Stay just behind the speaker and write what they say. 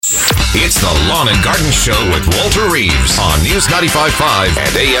It's the Lawn and Garden Show with Walter Reeves on News 95.5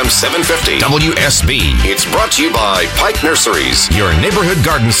 and AM 750 WSB. It's brought to you by Pike Nurseries, your neighborhood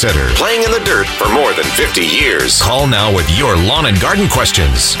garden center, playing in the dirt for more than 50 years. Call now with your lawn and garden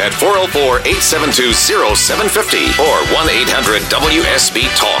questions at 404-872-0750 or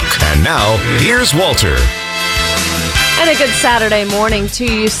 1-800-WSB-TALK. And now, here's Walter. And a good Saturday morning to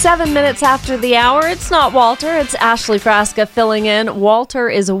you. 7 minutes after the hour. It's not Walter. It's Ashley Frasca filling in. Walter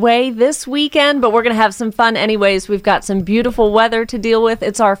is away this weekend, but we're going to have some fun anyways. We've got some beautiful weather to deal with.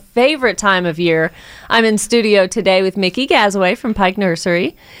 It's our favorite time of year. I'm in studio today with Mickey Gazaway from Pike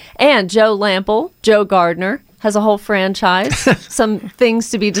Nursery and Joe Lample. Joe Gardner has a whole franchise. Some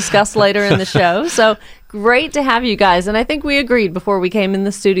things to be discussed later in the show. So great to have you guys. And I think we agreed before we came in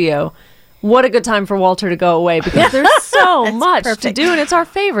the studio. What a good time for Walter to go away because there's so much to do, and it's our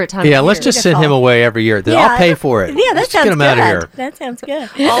favorite time of year. Yeah, let's just send him away every year. I'll pay for it. Yeah, that sounds get him good. out of here. That sounds good.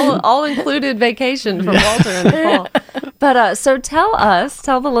 All-included vacation from Walter in the fall. But so tell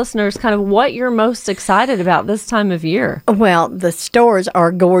the listeners kind of what you're most excited about this time of year. Well, the stores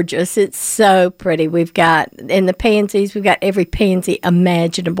are gorgeous. It's so pretty. We've got, in the pansies, we've got every pansy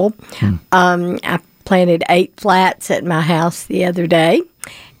imaginable. I planted 8 flats at my house the other day.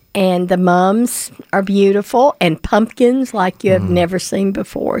 And the mums are beautiful, and pumpkins like you have never seen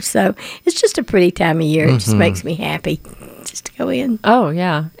before. So it's just a pretty time of year. It just makes me happy just to go in. Oh,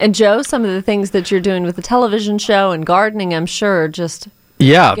 yeah. And Joe, some of the things that you're doing with the television show and gardening, I'm sure, just...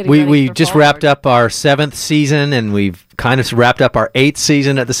 Yeah, we just wrapped up our 7th season, and we've kind of wrapped up our 8th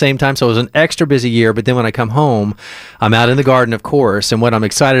season at the same time. So it was an extra busy year. But then when I come home, I'm out in the garden, of course. And what I'm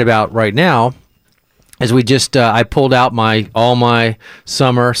excited about right now as we just, I pulled out all my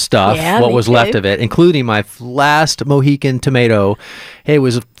summer stuff, what was left of it, including my last Mohican tomato. It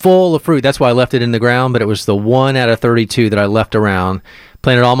was full of fruit. That's why I left it in the ground, but it was the 1 out of 32 that I left around.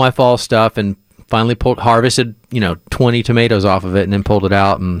 Planted all my fall stuff and finally harvested, 20 tomatoes off of it and then pulled it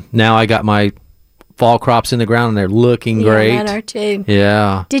out. And now I got my fall crops in the ground and they're looking great. Yeah, mine are too.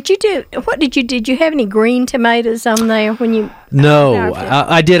 Yeah. Did you have any green tomatoes on there when you... No,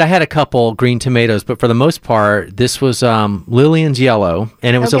 I did. I had a couple green tomatoes, but for the most part, this was Lillian's yellow,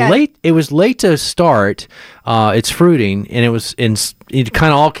 and it was late to start its fruiting, and it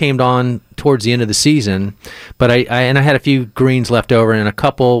kind of all came on towards the end of the season. But I had a few greens left over and a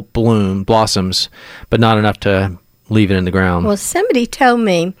couple blossoms, but not enough to leave it in the ground. Well, somebody told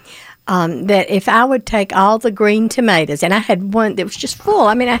me that if I would take all the green tomatoes, and I had one that was just full.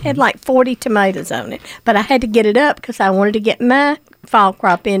 I mean, I had like 40 tomatoes on it, but I had to get it up because I wanted to get my fall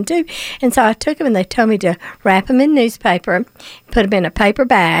crop in too. And so I took them, and they told me to wrap them in newspaper, put them in a paper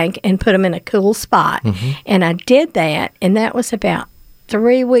bag, and put them in a cool spot. And I did that, and that was about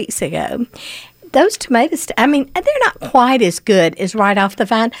 3 weeks ago. Those tomatoes, I mean, they're not quite as good as right off the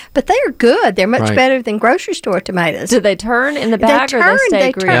vine, but they are good. They're much better than grocery store tomatoes. Do they turn in the bag or they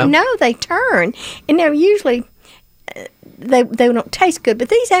stay green? Turn. No, they turn. And they're usually, they don't taste good, but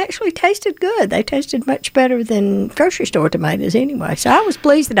these actually tasted good. They tasted much better than grocery store tomatoes anyway. So I was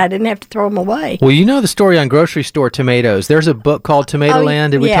pleased that I didn't have to throw them away. Well, you know the story on grocery store tomatoes. There's a book called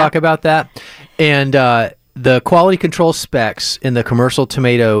Tomatoland. Did we talk about that? And the quality control specs in the commercial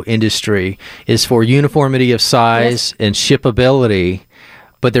tomato industry is for uniformity of size and shippability,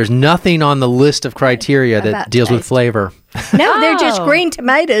 but there's nothing on the list of criteria that deals with flavor. No, they're just green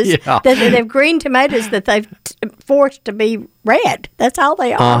tomatoes. Yeah. They're green tomatoes that they've forced to be red. That's all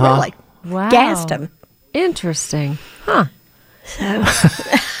they are, really. Wow. Gassed them. Interesting. Huh. So,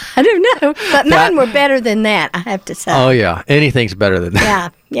 I don't know. But mine were better than that, I have to say. Oh, yeah. Anything's better than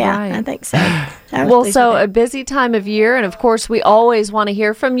that. Yeah, right. I think so. So a busy time of year, and of course we always want to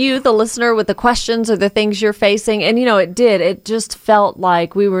hear from you, the listener, with the questions or the things you're facing. And it just felt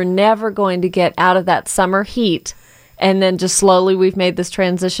like we were never going to get out of that summer heat. And then just slowly we've made this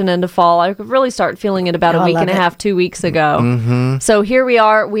transition into fall. I could really start feeling it about a week and a half, 2 weeks ago. So here we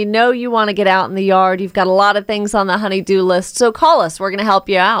are. We know you want to get out in the yard. You've got a lot of things on the honey-do list. So call us. We're going to help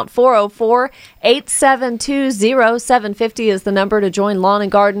you out. 404-872-0750 is the number to join Lawn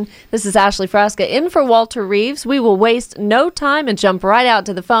and Garden. This is Ashley Frasca in for Walter Reeves. We will waste no time and jump right out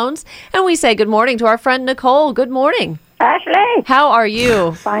to the phones. And we say good morning to our friend Nicole. Good morning. Ashley. How are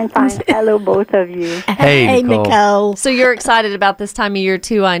you? Fine. Hello, both of you. Hey, Nicole. So you're excited about this time of year,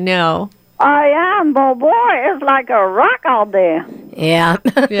 too, I know. I am, but boy, it's like a rock out there. Yeah.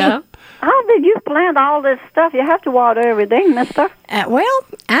 Yeah? How did you plant all this stuff? You have to water every day, mister. Well,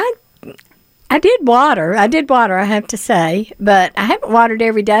 I did water, I have to say, but I haven't watered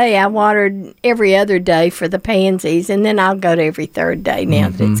every day. I watered every other day for the pansies, and then I'll go to every third day now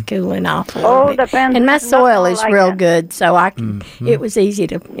that it's cooling off a little bit. The pansies. And my soil is like real that. good, so I can. It was easy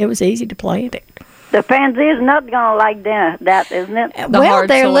to plant it. The pansy is not gonna like that, isn't it? The hard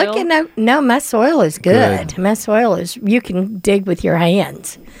they're soil? looking at. No, my soil is good. Good. My soil is. You can dig with your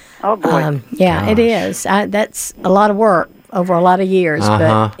hands. Oh boy. Yeah, it is. That's a lot of work over a lot of years,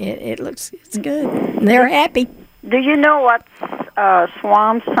 Uh-huh. but it's good. They're happy. Do you know what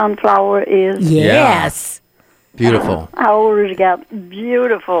swamp sunflower is? Yes. Beautiful. Ours got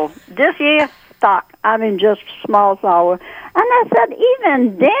beautiful. This year, stock. I mean, just small flower. And I said,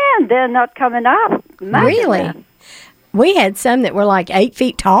 even then, they're not coming up. Imagine Really? that. We had some that were like 8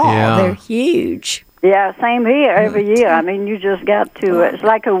 feet tall. Yeah. They're huge. Yeah, same here every year. I mean, you just got to, it's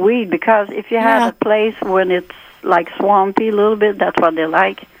like a weed, because if you have Yeah. a place when it's like swampy a little bit, that's what they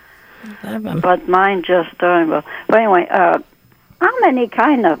like. Love 'em. But mine just terrible. But anyway, how many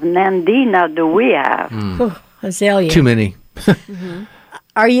kind of Nandina do we have? Azalea. Too many.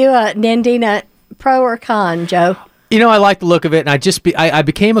 Are you a Nandina pro or con, Joe? You know, I like the look of it, and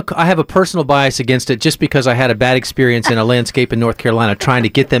I have a personal bias against it just because I had a bad experience in a landscape in North Carolina trying to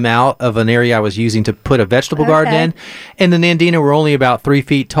get them out of an area I was using to put a vegetable garden in, and the Nandina were only about 3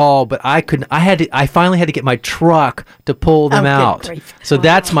 feet tall, but I finally had to get my truck to pull them Oh, good out. grief. So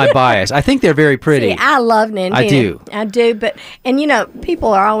that's my bias. I think they're very pretty. See, I love Nandina. I do. But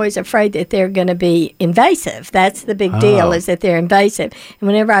people are always afraid that they're going to be invasive. That's the big deal, is that they're invasive. And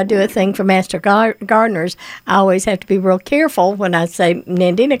whenever I do a thing for Master Gardeners, I always have to be real careful when I say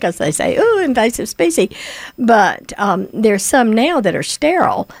Nandina, because they say, ooh, invasive species. But there's some now that are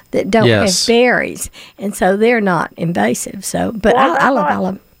sterile that don't Yes. have berries, and so they're not invasive. So, but Well, I love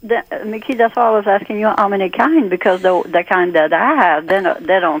them. Mickey, that's why I was asking you how many kind, because the kind that I have,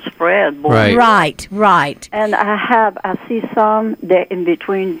 they don't spread. Boy. Right. Right. And I see some, they're in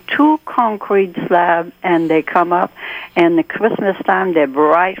between two concrete slabs, and they come up, and the Christmas time, they're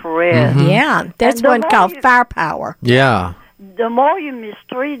bright red. Yeah, that's And the one more called you- firepower. Yeah. The more you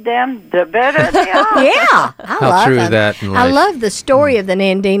mistreat them, the better they are. Yeah, I How love true is them. that in I life? love the story of the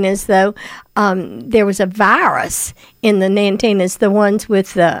Nandinas, though. There was a virus in the Nandinas, the ones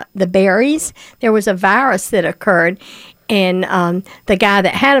with the berries. There was a virus that occurred, and the guy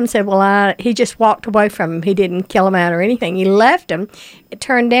that had them said, well, he just walked away from them. He didn't kill them out or anything. He left them. It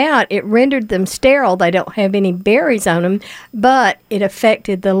turned out it rendered them sterile. They don't have any berries on them, but it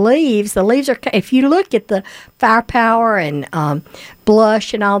affected the leaves. The leaves are, if you look at the firepower and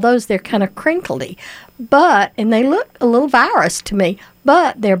blush and all those, they're kind of crinkly. And they look a little virus to me,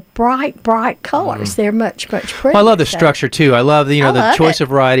 but they're bright colors. They're much prettier. Well, I love the so- structure too. I love the I the love choice it. of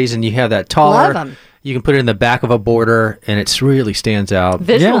varieties, and you have that taller. Love 'em. You can put it in the back of a border, and it really stands out.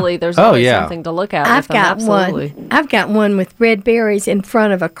 Visually, Yeah. there's oh always yeah. something to look at. I've with them, got absolutely. one. I've got one with red berries in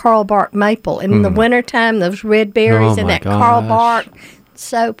front of a coral bark maple. And in the wintertime, those red berries Oh, and my that coral gosh. bark,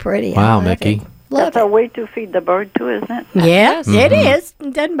 so pretty. I Wow, love Mickey. it. Love That's a it. way to feed the bird, too, isn't it? Yeah, it is.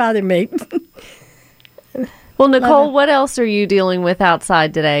 It doesn't bother me. Well, Nicole, what else are you dealing with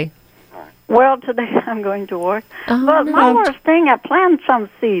outside today? Well, today I'm going to work. Oh, But my no. worst thing, I plant some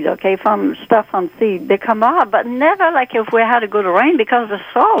seed, from stuff on seed. They come out, but never like if we had a good rain, because the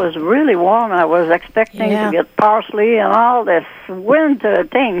soil is really warm. I was expecting Yeah. to get parsley and all this winter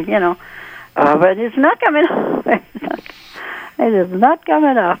thing, but it's not coming up. It is not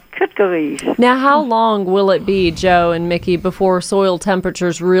coming up. Good grief. Now, how long will it be, Joe and Mickey, before soil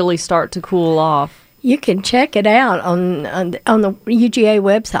temperatures really start to cool off? You can check it out on the UGA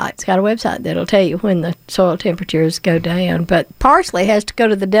website. It's got a website that'll tell you when the soil temperatures go down. But parsley has to go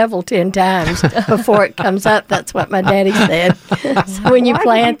to the devil 10 times before it comes up. That's what my daddy said. So when you Why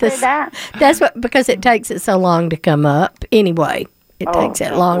plant did he say this, that? that's because it takes it so long to come up. Anyway, it Oh, takes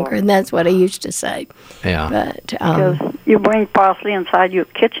it longer, and that's what he used to say. Yeah. But Because you bring parsley inside your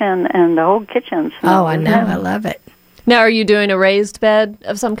kitchen, and the whole kitchen smells. oh, I know, I love it. Now, are you doing a raised bed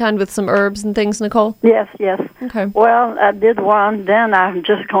of some kind with some herbs and things, Nicole? Yes. Okay. Well, I did one, then I'm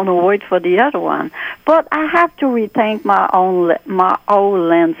just going to wait for the other one. But I have to rethink my old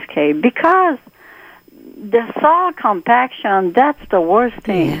landscape, because the soil compaction, that's the worst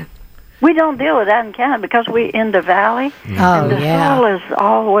thing. Yeah. We don't deal with that in Canada because we're in the valley. Oh, And the yeah. soil is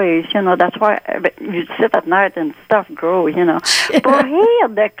always, that's why you sit at night and stuff grow, But here,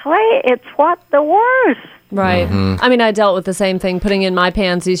 the clay, it's what the worst. Right. I mean, I dealt with the same thing putting in my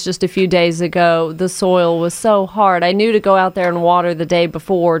pansies just a few days ago. The soil was so hard. I knew to go out there and water the day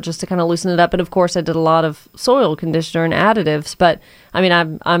before just to kind of loosen it up. And of course, I did a lot of soil conditioner and additives. But I mean,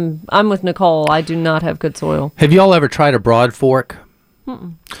 I'm with Nicole. I do not have good soil. Have you all ever tried a broad fork?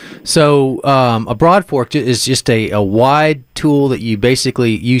 So a broad fork is just a wide tool that you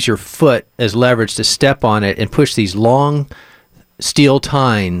basically use your foot as leverage to step on it and push these long steel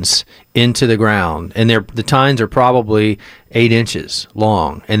tines into the ground. And the tines are probably 8 inches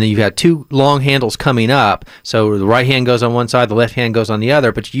long. And then you've got two long handles coming up. So the right hand goes on one side, the left hand goes on the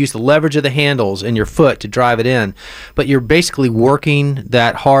other. But you use the leverage of the handles in your foot to drive it in. But you're basically working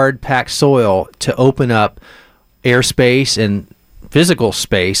that hard packed soil to open up airspace and physical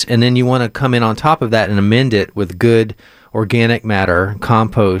space, and then you want to come in on top of that and amend it with good organic matter,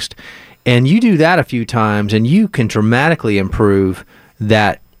 compost. And you do that a few times, and you can dramatically improve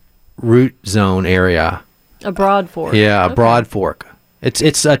that root zone area. A broad fork. Yeah, a broad fork.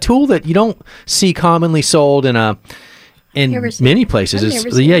 It's a tool that you don't see commonly sold in many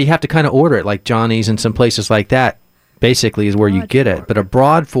places. You have to kind of order it, like Johnny's and some places like that. Basically, is where you get it. But a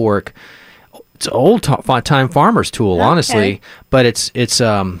broad fork, it's an old time farmer's tool, honestly. But it's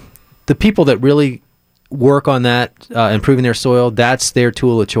the people that really work on that, improving their soil, that's their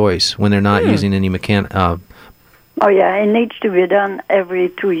tool of choice when they're not using any Oh, yeah, it needs to be done every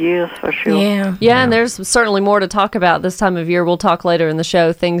 2 years for sure. Yeah, and there's certainly more to talk about this time of year. We'll talk later in the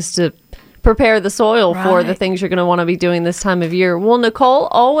show, things to prepare the soil for the things you're going to want to be doing this time of year. Well, Nicole,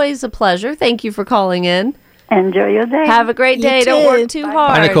 always a pleasure. Thank you for calling in. Enjoy your day. Have a great day. Don't work too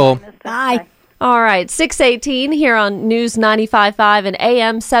hard. Bye, Nicole. Bye. All right, 6:18 here on News 95.5 and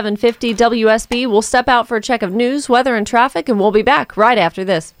AM 750 WSB. We'll step out for a check of news, weather, and traffic, and we'll be back right after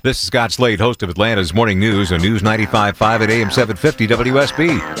this. This is Scott Slade, host of Atlanta's Morning News on News 95.5 at AM 750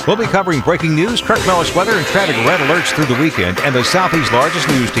 WSB. We'll be covering breaking news, Kirk Mellis weather, and traffic red alerts through the weekend. And the Southeast's largest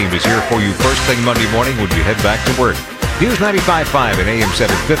news team is here for you first thing Monday morning when you head back to work. News 95.5 at AM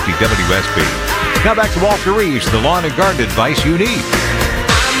 750 WSB. Now back to Walter Reeves, the lawn and garden advice you need.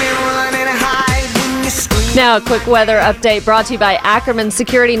 Now, a quick weather update brought to you by Ackerman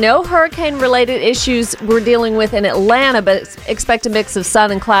Security. No hurricane-related issues we're dealing with in Atlanta, but expect a mix of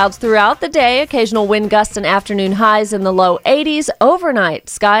sun and clouds throughout the day. Occasional wind gusts and afternoon highs in the low 80s. Overnight,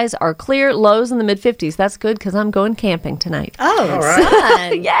 skies are clear, lows in the mid-50s. That's good because I'm going camping tonight. Oh,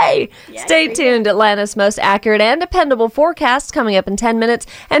 fun. Yay! Stay tuned. Atlanta's most accurate and dependable forecast coming up in 10 minutes.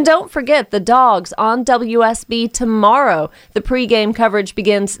 And don't forget the Dogs on WSB tomorrow. The pregame coverage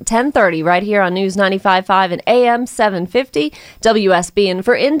begins 10:30 right here on News 95.5 and AM 750 WSB. And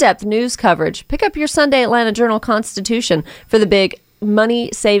for in-depth news coverage, pick up your Sunday Atlanta Journal-Constitution for the big money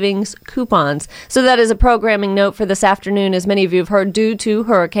savings coupons. So that is a programming note for this afternoon. As many of you have heard, due to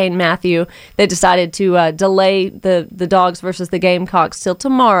Hurricane Matthew, they decided to delay the Dogs versus the Gamecocks till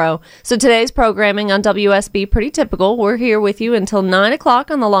tomorrow. So today's programming on WSB, pretty typical. We're here with you until 9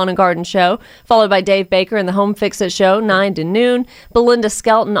 o'clock on the Lawn and Garden Show, followed by Dave Baker and the Home Fix-It Show, 9 to noon. Belinda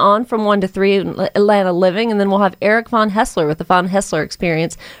Skelton on from 1 to 3 in Atlanta Living, and then we'll have Eric Von Hessler with the Von Hessler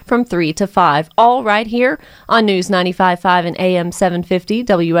Experience from 3 to 5. All right here on News 95.5 and AM 750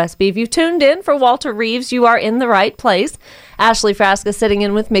 WSB. If you've tuned in for Walter Reeves, you are in the right place. Ashley Frasca sitting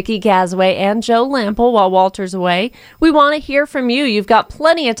in with Mickey Gazaway and Joe Lample while Walter's away. We want to hear from you. You've got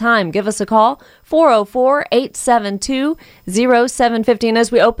plenty of time. Give us a call, 404-872-0750. And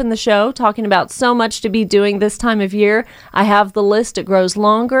as we open the show, talking about so much to be doing this time of year, I have the list. It grows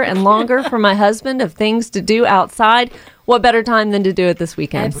longer and longer for my husband of things to do outside. What better time than to do it this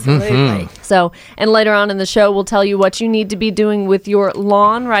weekend? Absolutely. So, and later on in the show, we'll tell you what you need to be doing with your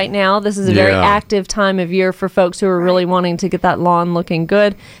lawn right now. This is a very active time of year for folks who are really wanting to get that lawn looking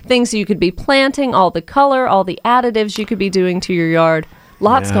good. Things you could be planting, all the color, all the additives you could be doing to your yard.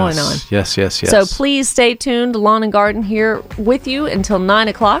 Lots going on. Yes. So please stay tuned. Lawn and Garden here with you until 9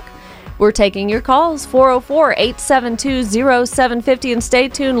 o'clock. We're taking your calls, 404-872-0750. And stay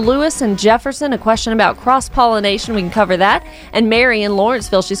tuned, Lewis and Jefferson, a question about cross-pollination. We can cover that. And Mary in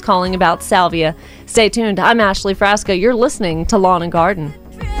Lawrenceville, she's calling about salvia. Stay tuned. I'm Ashley Frasca. You're listening to Lawn and Garden.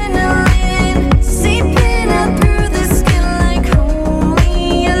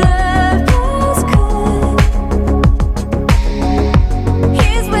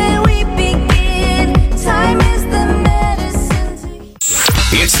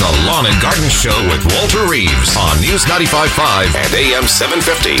 It's the Lawn and Garden Show with Walter Reeves on News 95.5 and AM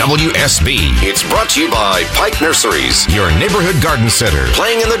 750 WSB. It's brought to you by Pike Nurseries, your neighborhood garden center,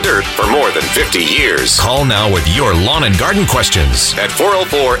 playing in the dirt for more than 50 years. Call now with your lawn and garden questions at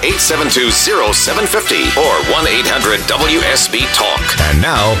 404-872-0750 or 1-800-WSB-TALK. And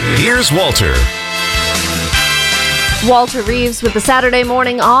now, here's Walter. Walter Reeves with the Saturday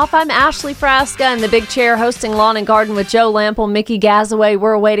morning off. I'm Ashley Frasca in the big chair hosting Lawn and Garden with Joe Lample, Mickey Gazaway.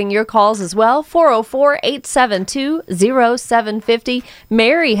 We're awaiting your calls as well. 404-872-0750.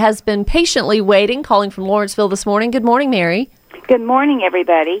 Mary has been patiently waiting, calling from Lawrenceville this morning. Good morning, Mary. Good morning,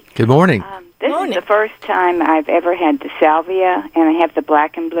 everybody. Good morning. This is the first time I've ever had the salvia, and I have the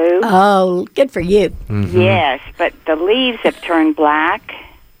black and blue. Oh, good for you. Mm-hmm. Yes, but the leaves have turned black,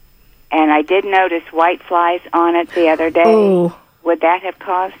 and I did notice white flies on it the other day. Oh. Would that have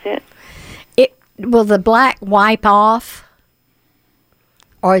caused it? Will the black wipe off?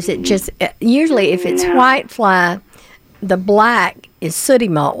 Or is it just, usually if it's white fly, the black is sooty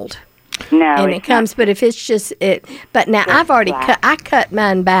mold. No, And it comes, but if it's just, but now I've already I cut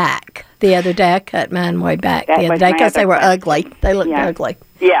mine back the other day. I cut mine way back the other day because they were ugly. They looked ugly.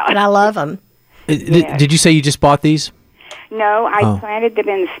 Yeah. But I love them. Did you say you just bought these? No, I planted them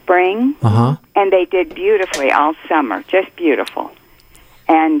in the spring, and they did beautifully all summer, just beautiful.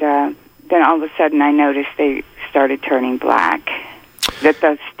 And then all of a sudden I noticed they started turning black. That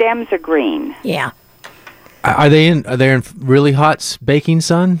the stems are green. Yeah. Are they in really hot baking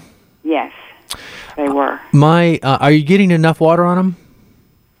sun? Yes, they were. Are you getting enough water on them?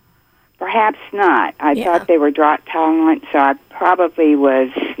 Perhaps not. I thought they were drought tolerant, so I probably was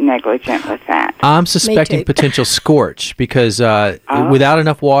negligent with that. I'm suspecting potential scorch because without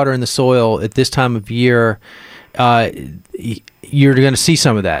enough water in the soil at this time of year, you're going to see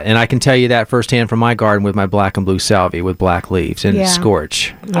some of that. And I can tell you that firsthand from my garden with my black and blue salvia with black leaves and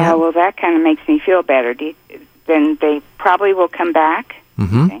scorch. Yeah. Well, that kind of makes me feel better. Then they probably will come back.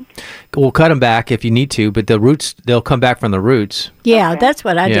 Mm-hmm. We'll cut them back if you need to, but the roots, they'll come back from the roots. Yeah, that's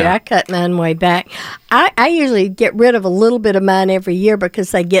what I do. I cut mine way back. I usually get rid of a little bit of mine every year because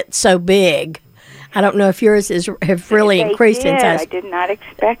they get so big. I don't know if yours have really increased in size. I did not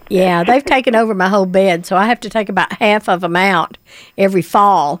expect that. Yeah, they've taken over my whole bed, so I have to take about half of them out every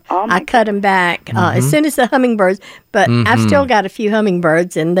fall. I cut them back as soon as the hummingbirds, but I've still got a few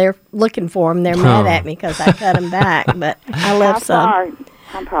hummingbirds, and they're looking for them. They're mad at me because I cut them back, but I left some.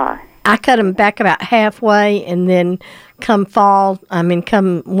 How far? I cut them back about halfway, and then come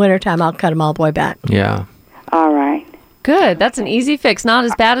wintertime, I'll cut them all the way back. Yeah. All right. Good. That's an easy fix. Not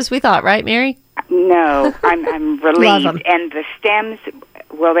as bad as we thought, right, Mary? No, I'm relieved. And the stems,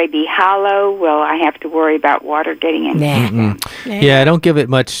 will they be hollow? Will I have to worry about water getting in? Nah. Yeah, don't give it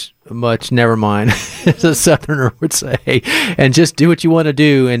much, never mind, as a Southerner would say. And just do what you want to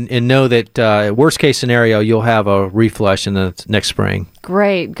do and know that worst case scenario, you'll have a reflush in the next spring.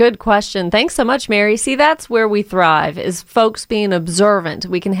 Great. Good question. Thanks so much, Mary. See, that's where we thrive, is folks being observant.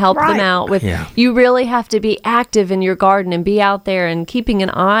 We can help them out with, you really have to be active in your garden and be out there and keeping an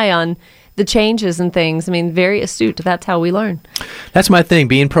eye on the changes and things. I mean, very astute. That's how we learn. That's my thing,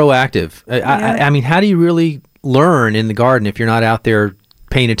 being proactive. I mean, how do you really learn in the garden if you're not out there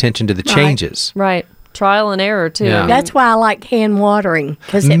paying attention to the changes? Right. Trial and error, too. Yeah. That's why I like hand watering,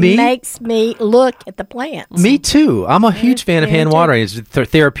 because it makes me look at the plants. Me too. I'm a huge fan of hand watering. It's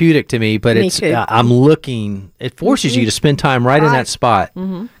therapeutic to me, but I'm looking. It forces you to spend time right in that spot.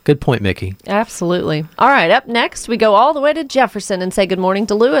 Good point, Mickey. Absolutely. All right, up next, we go all the way to Jefferson and say good morning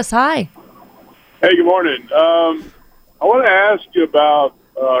to Lewis. Hi. Hey, good morning. I want to ask you about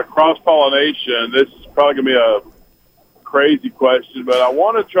cross-pollination. This is probably going to be a crazy question, but I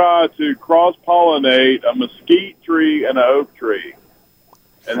want to try to cross-pollinate a mesquite tree and an oak tree.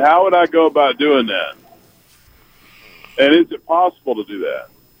 And how would I go about doing that? And is it possible to do that?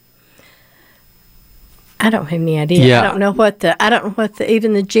 I don't have any idea. Yeah. I don't know what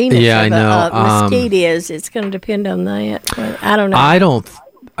even the genus of mesquite is. It's going to depend on that. But I don't know.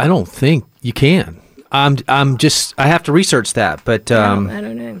 I don't think you can. I have to research that, but I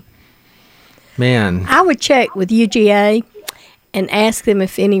don't know. Man, I would check with UGA and ask them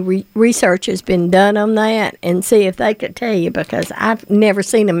if any research has been done on that and see if they could tell you, because I've never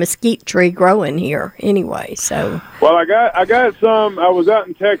seen a mesquite tree growing here anyway. So, well, I got some. I was out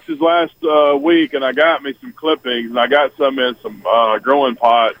in Texas last week, and I got me some clippings, and I got some in some growing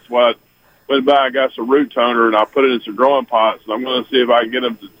pots. Went by, I got some root toner, and I put it in some growing pots, and I'm going to see if I can get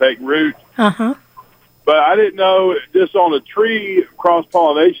them to take root. But I didn't know, just on a tree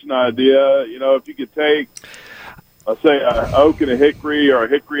cross-pollination idea, if you could take, let's say, an oak and a hickory, or a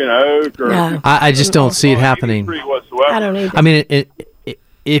hickory and an oak. Or I just don't see it happening. Whatsoever. I don't either. I mean,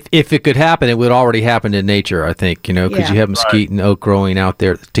 if it could happen, it would already happen in nature, I think, because you have mesquite and oak growing out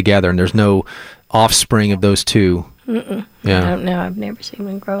there together, and there's no offspring of those two. Yeah. I don't know. I've never seen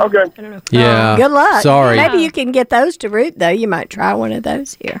one grow. Okay. I don't know. Yeah. Good luck. Sorry. Maybe you can get those to root, though. You might try one of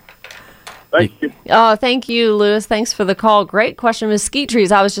those here. Thank you. Oh, thank you, Lewis. Thanks for the call. Great question. Mesquite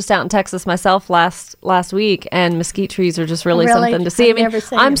trees. I was just out in Texas myself last week, and mesquite trees are just really something to see. I've never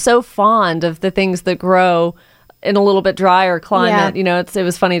seen I'm them. so fond of the things that grow in a little bit drier climate. Yeah. You know, it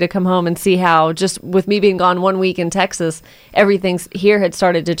was funny to come home and see how, just with me being gone 1 week in Texas, everything here had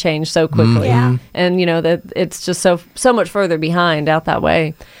started to change so quickly. Yeah. And, you know, that it's just so much further behind out that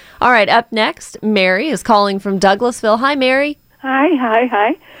way. All right, up next, Mary is calling from Douglasville. Hi, Mary. Hi.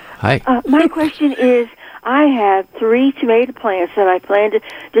 Hi. My question is, I have 3 tomato plants that I planted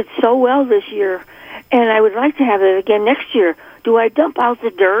did so well this year, and I would like to have it again next year. Do I dump out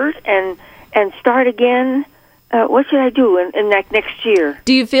the dirt and start again? What should I do in next year?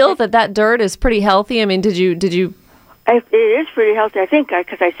 Do you feel that dirt is pretty healthy? I mean, did you? It is pretty healthy, I think,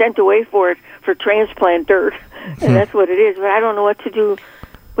 because I sent away for transplant dirt, and that's what it is. But I don't know what to do.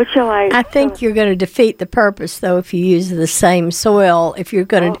 What shall I think you're going to defeat the purpose, though, if you use the same soil. If you're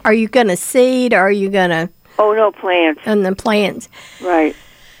going to, are you going to seed, or are you going to? Oh, no, plants. And the plants. Right.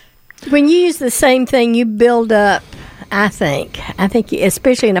 When you use the same thing, you build up. I think,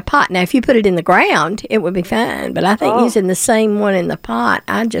 especially in a pot. Now, if you put it in the ground, it would be fine. But I think using the same one in the pot,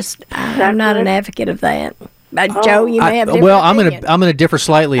 I'm not an advocate of that. But Joe, you may have different opinion. I'm gonna differ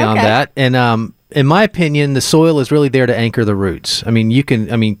slightly on that. And in my opinion, the soil is really there to anchor the roots.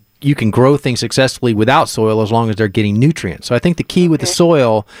 You can grow things successfully without soil as long as they're getting nutrients. So I think the key with the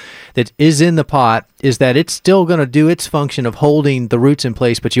soil that is in the pot is that it's still going to do its function of holding the roots in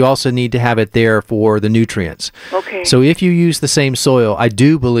place, but you also need to have it there for the nutrients. Okay. So if you use the same soil, I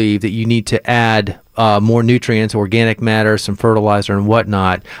do believe that you need to add more nutrients, organic matter, some fertilizer, and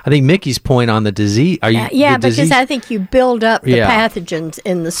whatnot. I think Mickey's point on the disease. Because I think you build up the pathogens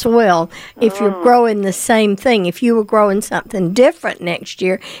in the soil if you're growing the same thing. If you were growing something different next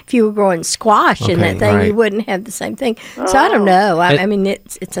year, if you were growing squash in that thing, you wouldn't have the same thing. So I don't know. I mean,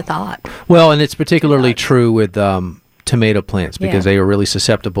 it's a thought. Well, and it's particularly true with tomato plants because they are really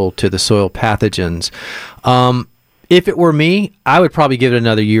susceptible to the soil pathogens. If it were me, I would probably give it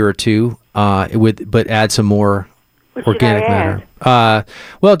another year or two, but add some more organic matter.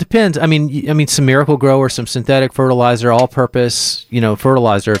 Well, it depends. I mean, some Miracle-Gro or some synthetic fertilizer, all-purpose,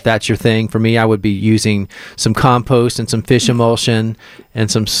 fertilizer. If that's your thing, for me, I would be using some compost and some fish emulsion and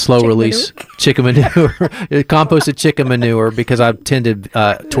some slow-release chicken manure, composted chicken manure, because I've tended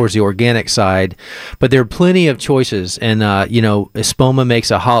towards the organic side. But there are plenty of choices, and Espoma makes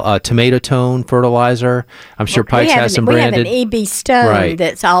a tomato tone fertilizer. I'm sure Pikes has some branded. We have an EB Stone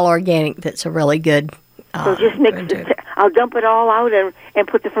that's all organic. That's a really good. So just mix it. I'll dump it all out and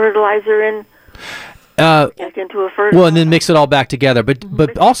put the fertilizer in. Into a fertilizer. Well, and then mix it all back together.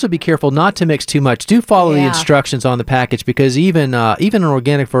 But also be careful not to mix too much. Do follow the instructions on the package, because even an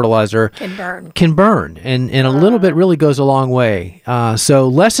organic fertilizer can burn, and a little bit really goes a long way. So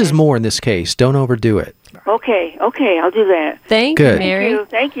less is more in this case. Don't overdo it. Okay, I'll do that. Thank you, Mary.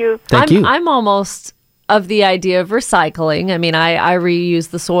 Thank you. I'm almost of the idea of recycling. I mean, I reuse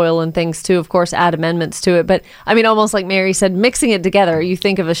the soil and things too, of course, add amendments to it. But I mean, almost like Mary said, mixing it together. You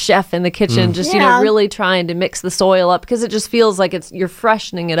think of a chef in the kitchen, just, really trying to mix the soil up, because it just feels like you're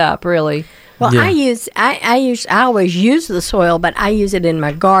freshening it up, really. Well, I always use the soil, but I use it in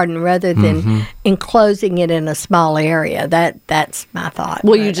my garden rather than enclosing it in a small area. That's my thought.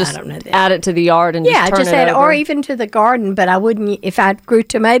 Well, you just add it to the yard and just turn it add over. Or even to the garden. But I wouldn't. If I grew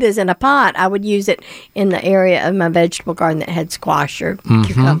tomatoes in a pot, I would use it in the area of my vegetable garden that had squash or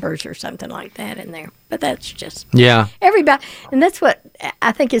cucumbers or something like that in there. But that's just everybody, and that's what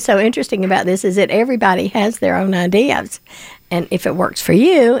I think is so interesting about this, is that everybody has their own ideas. And if it works for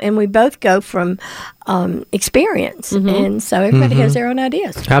you, and we both go from experience, and so everybody has their own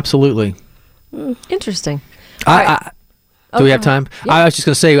ideas. Absolutely. Interesting. Do we have time? Yeah. I was just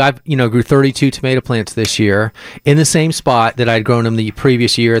going to say, I've grew 32 tomato plants this year in the same spot that I'd grown them the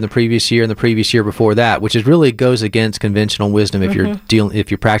previous year and the previous year and the previous year before that, which is really goes against conventional wisdom if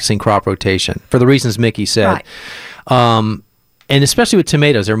you're practicing crop rotation, for the reasons Mickey said. Right. And especially with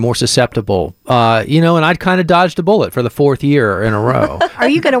tomatoes, they're more susceptible. And I'd kind of dodged a bullet for the 4th year in a row. Are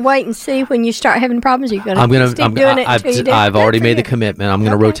you going to wait and see when you start having problems? Are you going to keep doing it until you do? I've already made the commitment. I'm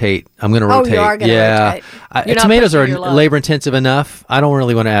going to rotate. I'm going to rotate. Oh, you are going to rotate. Tomatoes are labor intensive enough. I don't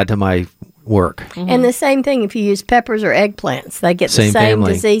really want to add to my work. And the same thing if you use peppers or eggplants. They get the same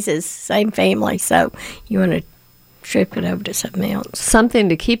diseases, same family. So you want to trip it over to something else. Something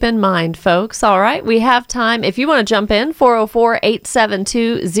to keep in mind, folks. All right, we have time. If you want to jump in,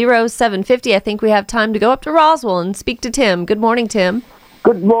 404-872-0750. I think we have time to go up to Roswell and speak to Tim. Good morning, Tim.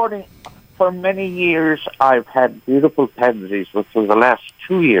 Good morning. For many years, I've had beautiful pansies, but for the last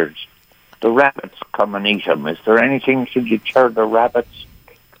 2 years, the rabbits come and eat them. Is there anything to deter the rabbits?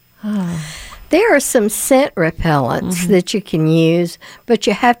 There are some scent repellents that you can use, but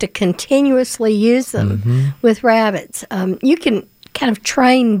you have to continuously use them with rabbits. You can kind of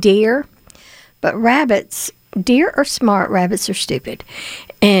train deer, but rabbits, deer are smart, rabbits are stupid.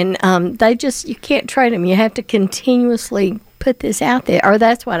 And you can't train them. You have to continuously put this out there, or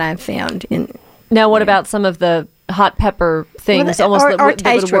that's what I've found. Now, what about some of the hot pepper things? Or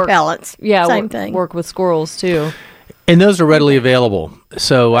taste repellents. Yeah, same thing. Work with squirrels, too. And those are readily available.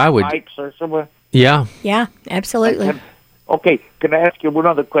 So I would... Pipes or somewhere? Yeah. Yeah, absolutely. Okay, can I ask you one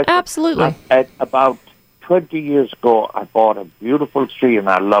other question? Absolutely. About 20 years ago, I bought a beautiful tree, and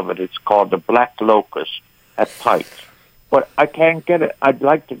I love it. It's called the Black Locust at Pikes. But I can't get it. I'd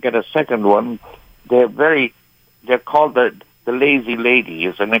like to get a second one. They're called the Lazy Lady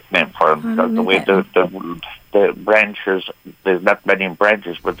is a nickname for them, because the way the branches, there's not many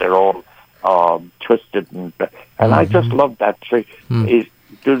branches, but they're all twisted. And I just love that tree.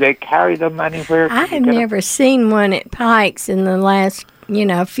 Do they carry them anywhere? I have never seen one at Pikes in the last,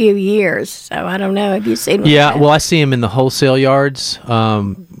 few years. So I don't know. Have you seen one? Yeah, well, I see them in the wholesale yards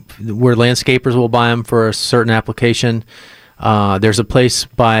where landscapers will buy them for a certain application. There's a place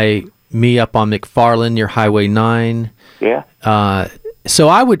by me up on McFarland near Highway 9. Yeah. So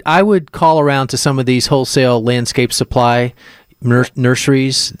I would call around to some of these wholesale landscape supply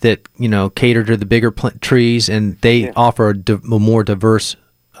nurseries that cater to the bigger trees, and they offer a more diverse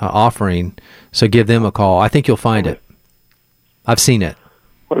offering. So give them a call. I think you'll find it. I've seen it.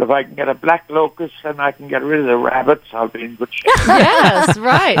 Well, if I can get a black locust and I can get rid of the rabbits, I'll be in good shape. Yes,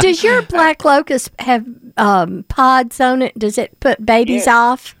 right. Does your black locust have pods on it? Does it put babies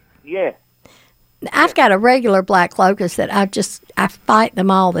off? Yeah. I've got a regular black locust that I fight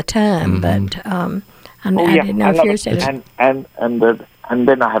them all the time, but I didn't know if yours did. And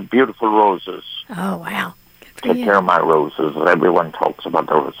then I have beautiful roses. Oh, wow. Take care of my roses. Everyone talks about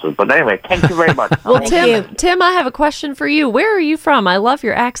the roses. But anyway, thank you very much. Well, Tim, I have a question for you. Where are you from? I love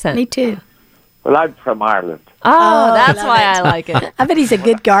your accent. Me too. Well, I'm from Ireland. Oh, that's why I like it. I bet he's a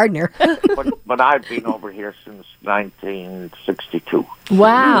good gardener. but I've been over here since 1962.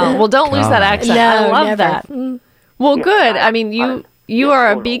 Wow. Well, don't lose that accent. No, I love never. that. Well, good. I mean, you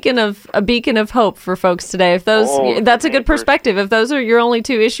are a beacon of hope for folks today. If that's a good perspective. If those are your only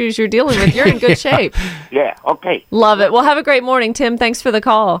two issues you're dealing with, you're in good shape. Yeah. Okay. Love it. Well, have a great morning, Tim. Thanks for the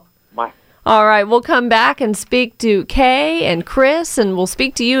call. Bye. All right, we'll come back and speak to Kay and Chris, and we'll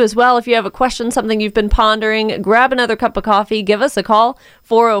speak to you as well. If you have a question, something you've been pondering, grab another cup of coffee, give us a call,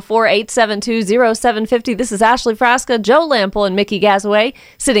 404-872-0750. This is Ashley Frasca, Joe Lample, and Mickey Gazaway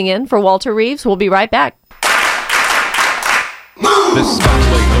sitting in for Walter Reeves. We'll be right back. This is Scott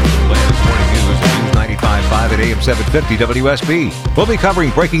Slade, host of Atlanta's Morning News, News 95.5 at AM 750 WSB. We'll be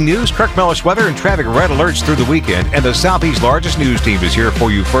covering breaking news, Kirk Mellish weather, and traffic red alerts through the weekend. And the Southeast's largest news team is here for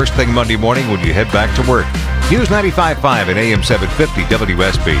you first thing Monday morning when you head back to work. News 95.5 at AM 750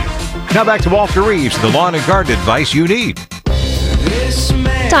 WSB. Now back to Walter Reeves, the lawn and garden advice you need.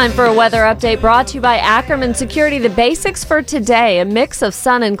 Time for a weather update brought to you by Ackerman Security. The basics for today: a mix of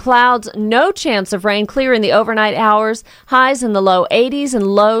sun and clouds, no chance of rain, clear in the overnight hours, highs in the low 80s and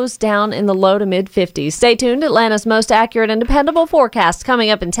lows down in the low to mid 50s. Stay tuned. Atlanta's most accurate and dependable forecast coming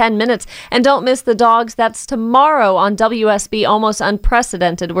up in 10 minutes. And don't miss the Dogs. That's tomorrow on WSB, almost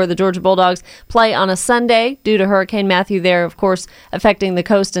unprecedented, where the Georgia Bulldogs play on a Sunday due to Hurricane Matthew there, of course, affecting the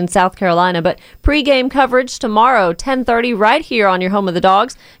coast in South Carolina. But pregame coverage tomorrow, 10:30, right here on your home of the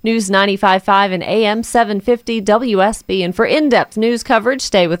Dogs. News 95.5 and AM 750 WSB. And for in-depth news coverage,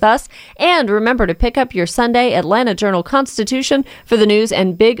 stay with us. And remember to pick up your Sunday Atlanta Journal-Constitution for the news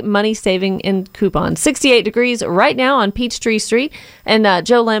and big money saving in coupons. 68 degrees right now on Peachtree Street. And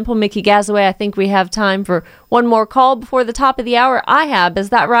Joe Lample, Mickey Gazaway, I think we have time for one more call before the top of the hour. IHAB,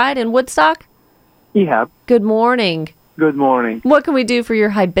 is that right, in Woodstock? Yeah. Good morning. Good morning. What can we do for your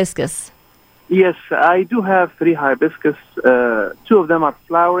hibiscus? Yes, I do have 3 hibiscus. 2 of them are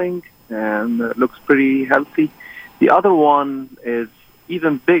flowering and looks pretty healthy. The other one is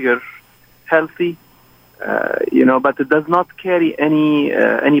even bigger, healthy, but it does not carry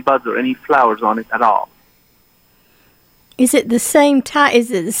any buds or any flowers on it at all. Is it the same type? Is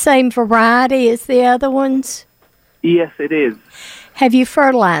it the same variety as the other ones? Yes, it is. Have you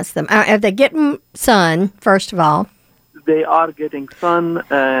fertilized them? Are they getting sun, first of all? They are getting sun,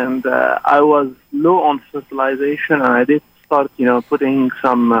 and I was low on fertilization, and I did start, putting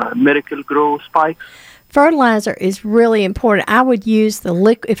some Miracle Grow spikes. Fertilizer is really important. I would use the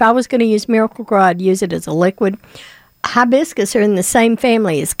liquid. If I was going to use Miracle Grow, I'd use it as a liquid. Hibiscus are in the same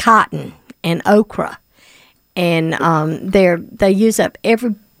family as cotton and okra, and they use up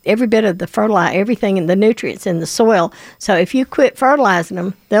every bit of the fertilizer, everything in the nutrients in the soil. So if you quit fertilizing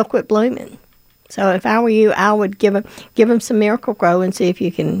them, they'll quit blooming. So if I were you, I would give them some Miracle Grow and see if you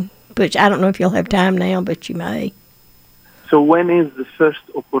can. Which I don't know if you'll have time now, but you may. So when is the first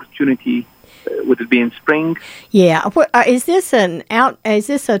opportunity would it be in spring? Yeah. Is this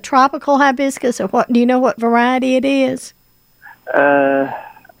a tropical hibiscus, or what? Do you know what variety it is?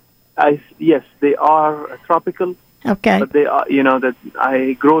 Yes, they are tropical. Okay. But they are, that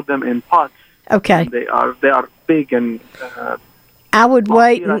I grow them in pots. Okay. They are big and. I would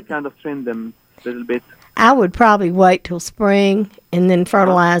wait. I kind of trim them a little bit. I would probably wait till spring and then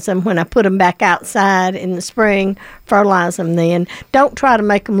fertilize them. When I put them back outside in the spring, fertilize them then. Don't try to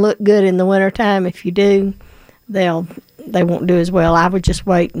make them look good in the wintertime. If you do, they won't do as well. I would just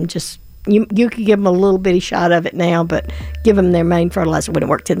wait and just you could give them a little bitty shot of it now, but give them their main fertilizer when it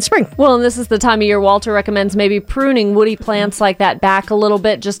works in the spring. Well, and this is the time of year Walter recommends maybe pruning woody plants like that back a little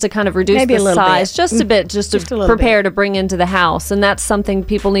bit just to kind of reduce maybe the size. Bit. Just a bit, just to prepare to bring into the house. And that's something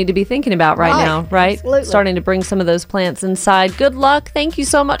people need to be thinking about right now, right? Absolutely. Starting to bring some of those plants inside. Good luck. Thank you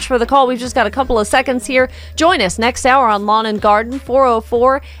so much for the call. We've just got a couple of seconds here. Join us next hour on Lawn and Garden,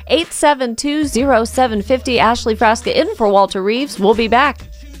 404-872-0750. Ashley Frasca in for Walter Reeves. We'll be back.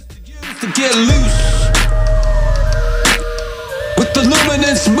 To get loose with the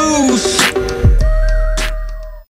luminous moves.